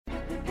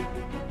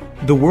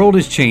The world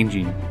is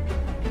changing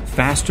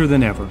faster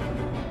than ever.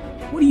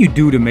 What do you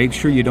do to make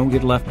sure you don't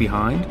get left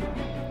behind?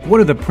 What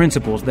are the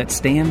principles that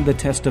stand the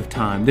test of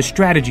time, the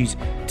strategies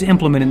to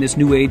implement in this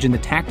new age, and the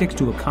tactics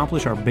to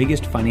accomplish our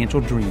biggest financial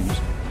dreams?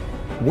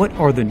 What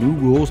are the new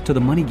rules to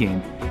the money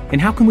game? And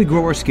how can we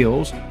grow our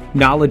skills,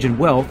 knowledge, and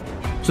wealth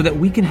so that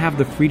we can have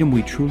the freedom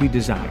we truly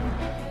desire?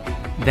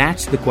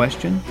 That's the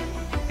question,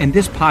 and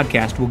this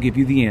podcast will give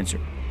you the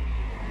answer.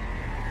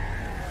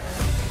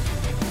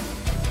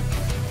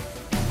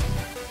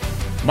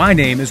 My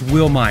name is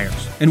Will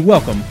Myers, and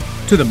welcome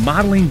to the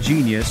Modeling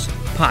Genius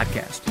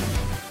Podcast.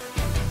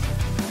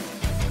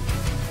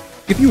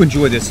 If you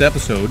enjoy this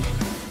episode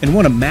and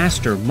want to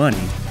master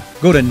money,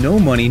 go to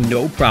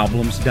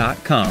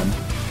nomoneynoproblems.com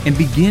and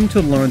begin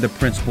to learn the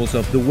principles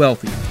of the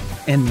wealthy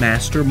and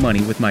master money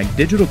with my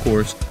digital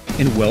course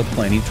and wealth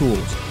planning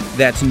tools.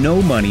 That's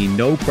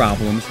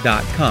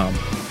nomoneynoproblems.com.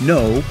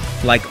 No,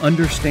 like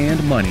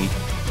understand money.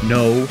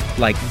 No,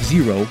 like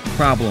zero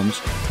problems.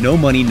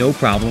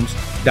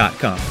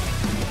 nomoneynoproblems.com.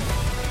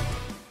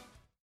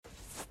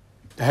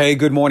 Hey,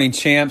 good morning,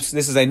 champs.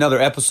 This is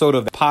another episode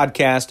of the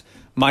podcast.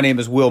 My name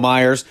is Will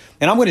Myers,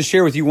 and I'm going to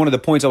share with you one of the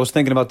points I was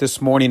thinking about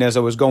this morning as I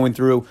was going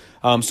through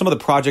some of the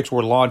projects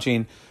we're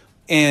launching,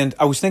 and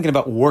I was thinking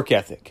about work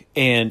ethic.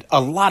 And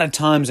a lot of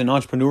times in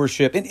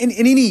entrepreneurship, and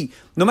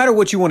no matter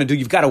what you want to do,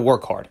 you've got to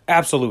work hard.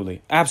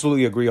 Absolutely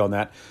agree on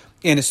that.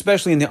 And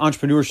especially in the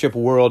entrepreneurship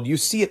world, you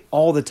see it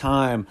all the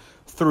time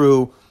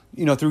through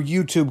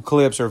YouTube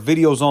clips or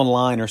videos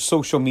online or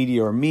social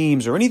media or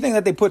memes or anything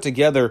that they put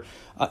together,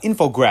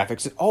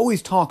 infographics. It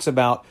always talks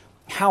about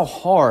how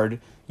hard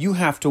you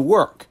have to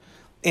work.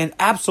 And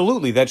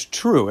absolutely, that's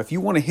true. If you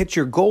want to hit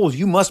your goals,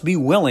 you must be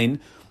willing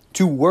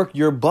to work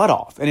your butt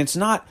off. And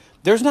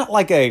there's not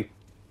like a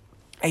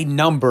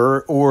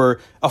number or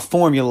a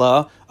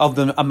formula of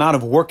the amount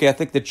of work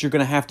ethic that you're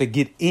going to have to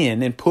get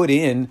in and put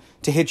in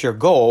to hit your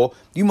goal.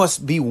 You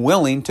must be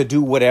willing to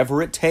do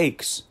whatever it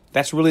takes.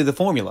 That's really the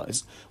formula,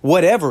 is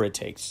whatever it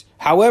takes,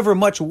 however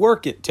much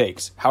work it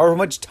takes, however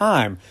much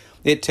time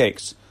it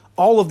takes.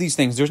 All of these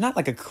things, there's not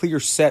like a clear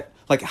set,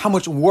 like how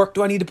much work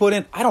do I need to put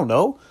in? I don't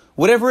know.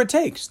 Whatever it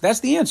takes, that's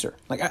the answer.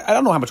 Like, I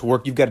don't know how much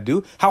work you've got to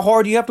do. How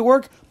hard do you have to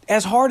work?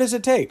 As hard as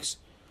it takes.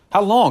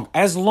 How long?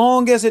 As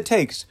long as it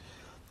takes.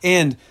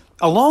 And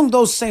along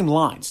those same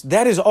lines,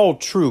 that is all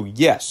true,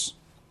 yes.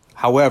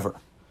 However,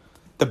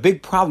 the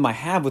big problem I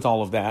have with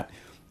all of that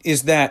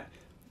is that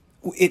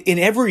in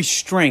every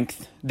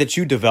strength that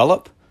you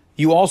develop,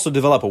 you also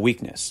develop a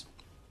weakness.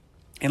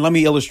 And let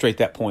me illustrate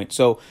that point.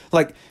 So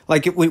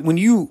when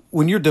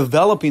you're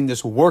developing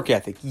this work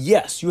ethic,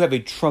 yes, you have a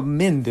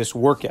tremendous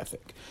work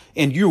ethic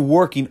and you're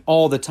working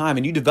all the time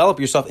and you develop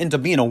yourself into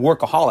being a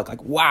workaholic.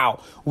 Like, wow,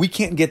 we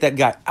can't get that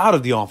guy out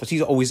of the office.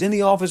 He's always in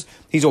the office.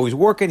 He's always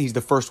working. He's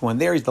the first one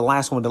there. He's the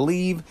last one to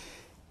leave.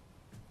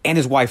 And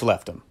his wife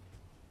left him.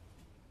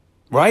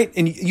 Right?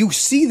 And you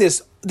see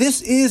this.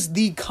 This is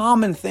the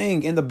common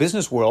thing in the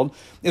business world,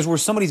 is where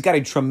somebody's got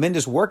a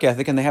tremendous work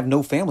ethic and they have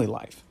no family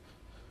life.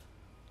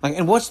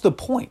 And what's the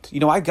point?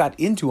 I got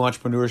into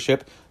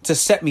entrepreneurship to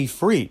set me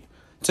free,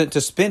 to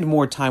spend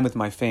more time with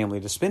my family,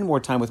 to spend more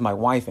time with my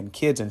wife and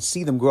kids and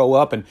see them grow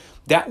up. And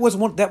that was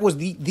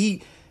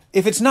the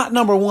if it's not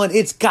number one,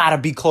 it's got to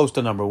be close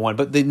to number one.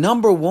 But the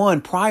number one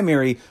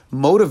primary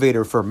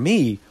motivator for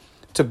me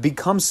to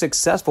become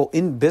successful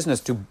in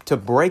business, to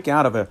break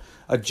out of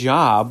a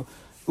job,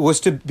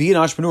 was to be an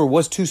entrepreneur,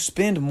 was to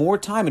spend more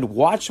time and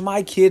watch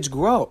my kids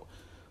grow.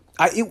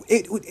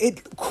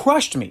 It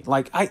crushed me.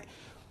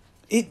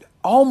 It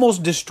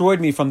almost destroyed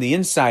me from the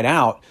inside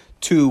out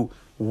to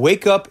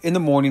wake up in the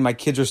morning, my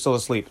kids are still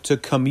asleep, to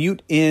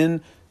commute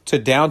in to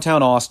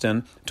downtown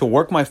Austin, to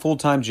work my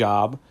full-time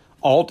job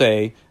all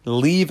day,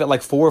 leave at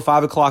like 4 or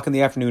 5 o'clock in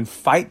the afternoon,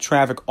 fight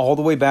traffic all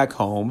the way back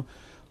home,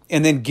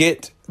 and then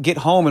get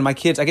home and I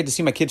get to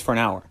see my kids for an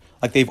hour.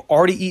 Like, they've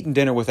already eaten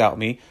dinner without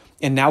me,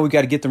 and now we've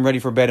got to get them ready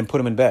for bed and put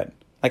them in bed.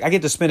 Like, I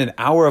get to spend an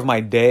hour of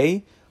my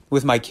day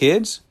with my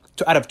kids.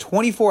 Out of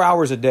 24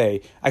 hours a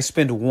day, I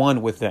spend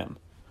one with them.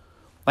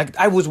 Like,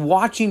 I was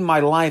watching my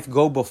life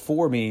go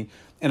before me,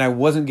 and I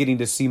wasn't getting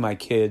to see my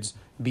kids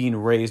being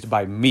raised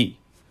by me.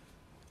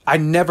 I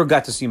never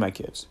got to see my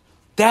kids.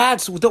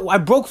 I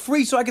broke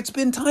free so I could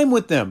spend time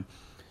with them.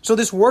 So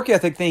this work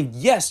ethic thing,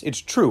 yes, it's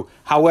true.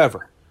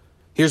 However,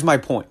 here's my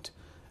point.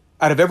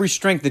 Out of every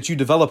strength that you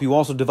develop, you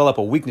also develop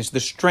a weakness. The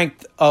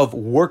strength of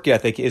work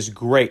ethic is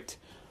great.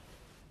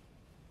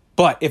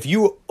 But if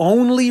you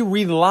only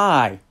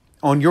rely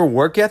on your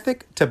work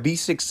ethic to be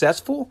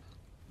successful,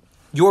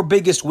 your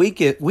biggest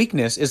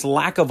weakness is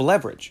lack of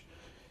leverage.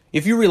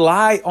 If you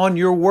rely on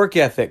your work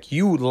ethic,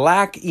 you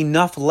lack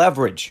enough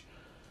leverage.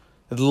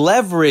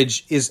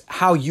 Leverage is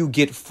how you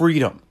get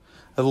freedom.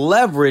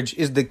 Leverage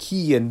is the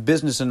key in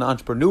business and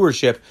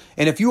entrepreneurship.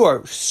 And if you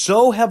are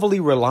so heavily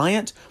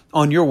reliant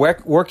on your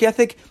work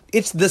ethic,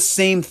 it's the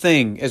same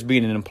thing as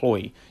being an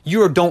employee.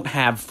 You don't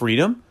have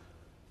freedom.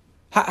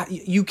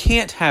 You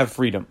can't have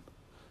freedom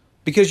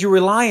because you're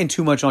relying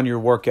too much on your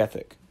work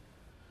ethic.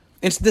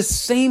 It's the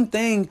same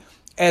thing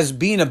as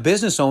being a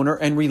business owner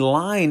and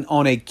relying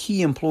on a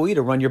key employee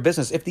to run your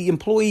business. If the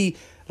employee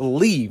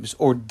leaves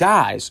or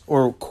dies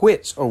or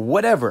quits or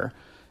whatever,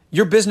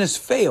 your business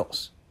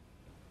fails.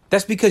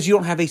 That's because you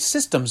don't have you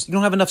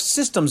don't have enough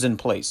systems in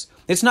place.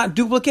 It's not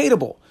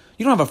duplicatable.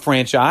 You don't have a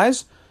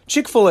franchise.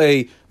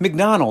 Chick-fil-A,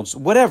 McDonald's,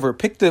 whatever,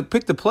 pick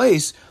the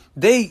place.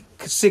 They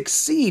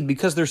succeed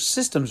because their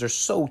systems are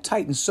so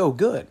tight and so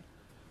good.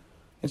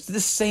 It's the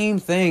same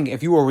thing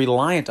if you are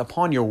reliant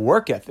upon your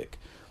work ethic.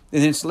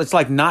 And it's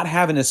like not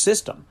having a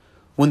system.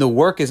 When the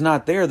work is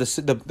not there,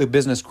 the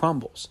business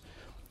crumbles.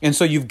 And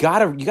so you got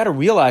to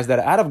realize that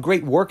out of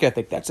great work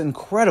ethic, that's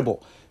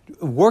incredible.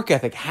 Work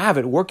ethic, have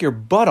it, work your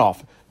butt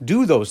off,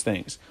 do those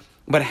things.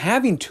 But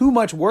having too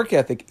much work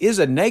ethic is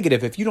a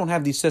negative if you don't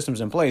have these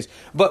systems in place.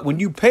 But when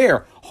you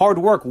pair hard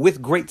work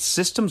with great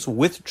systems,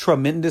 with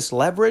tremendous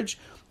leverage,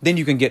 then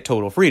you can get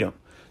total freedom.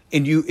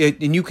 And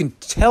you can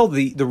tell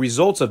the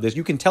results of this.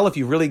 You can tell if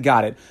you really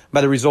got it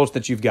by the results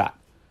that you've got.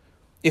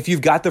 If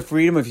you've got the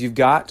freedom, if you've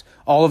got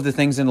all of the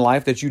things in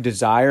life that you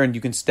desire, and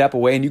you can step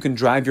away and you can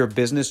drive your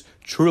business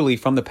truly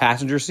from the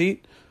passenger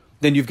seat,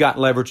 then you've got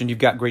leverage and you've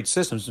got great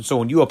systems. And so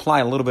when you apply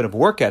a little bit of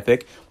work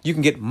ethic, you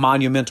can get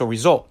monumental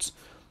results.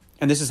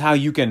 And this is how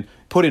you can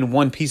put in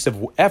one piece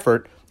of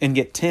effort and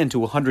get 10 to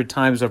 100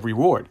 times of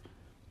reward.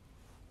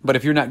 But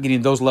if you're not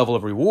getting those level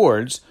of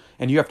rewards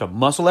and you have to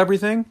muscle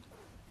everything,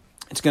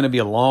 it's going to be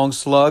a long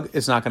slug.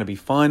 It's not going to be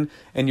fun.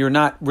 And you're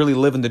not really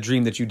living the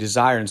dream that you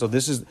desire. And so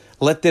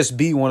let this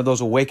be one of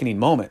those awakening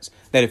moments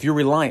that if you're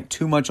reliant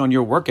too much on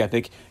your work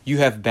ethic, you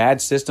have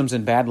bad systems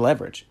and bad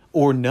leverage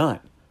or none.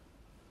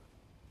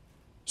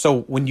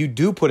 So when you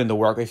do put in the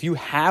work, if you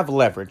have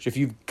leverage, if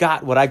you've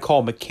got what I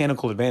call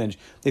mechanical advantage,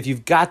 if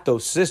you've got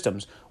those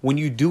systems, when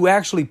you do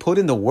actually put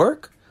in the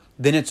work,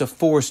 then it's a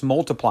force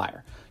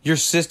multiplier. Your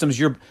systems,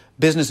 your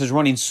business is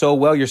running so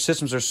well, your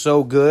systems are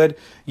so good,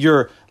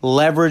 your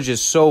leverage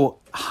is so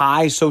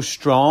high, so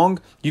strong,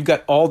 you've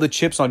got all the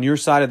chips on your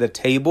side of the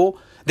table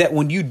that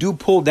when you do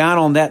pull down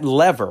on that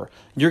lever,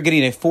 you're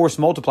getting a force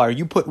multiplier.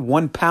 You put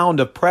 1 pound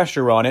of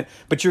pressure on it,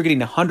 but you're getting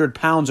 100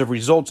 pounds of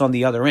results on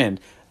the other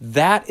end.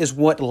 That is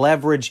what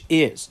leverage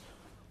is.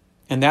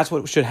 And that's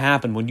what should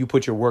happen when you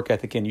put your work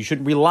ethic in. You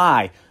shouldn't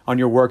rely on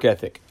your work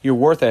ethic. Your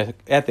work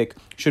ethic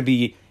should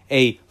be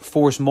a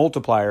force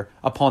multiplier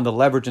upon the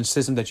leverage and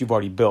system that you've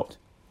already built.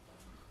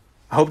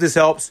 I hope this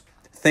helps.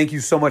 Thank you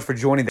so much for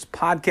joining this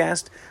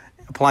podcast.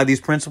 Apply these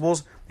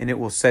principles and it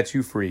will set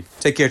you free.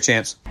 Take care,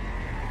 Chance.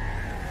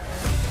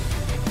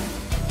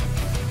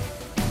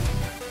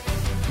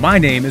 My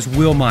name is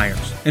Will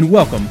Myers, and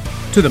welcome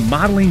to the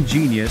Modeling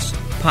Genius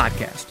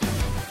Podcast.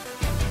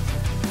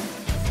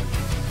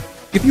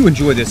 If you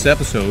enjoy this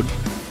episode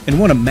and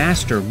want to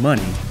master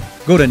money,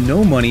 go to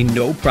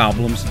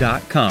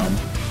nomoneynoproblems.com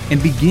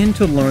and begin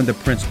to learn the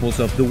principles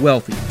of the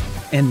wealthy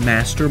and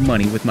master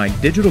money with my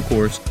digital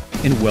course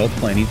in wealth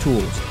planning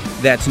tools.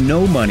 That's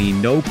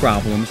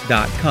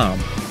nomoneynoproblems.com.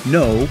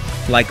 No,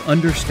 like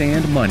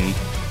understand money.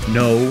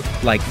 No,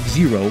 like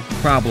zero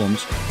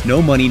problems.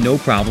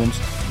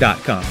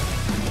 nomoneynoproblems.com.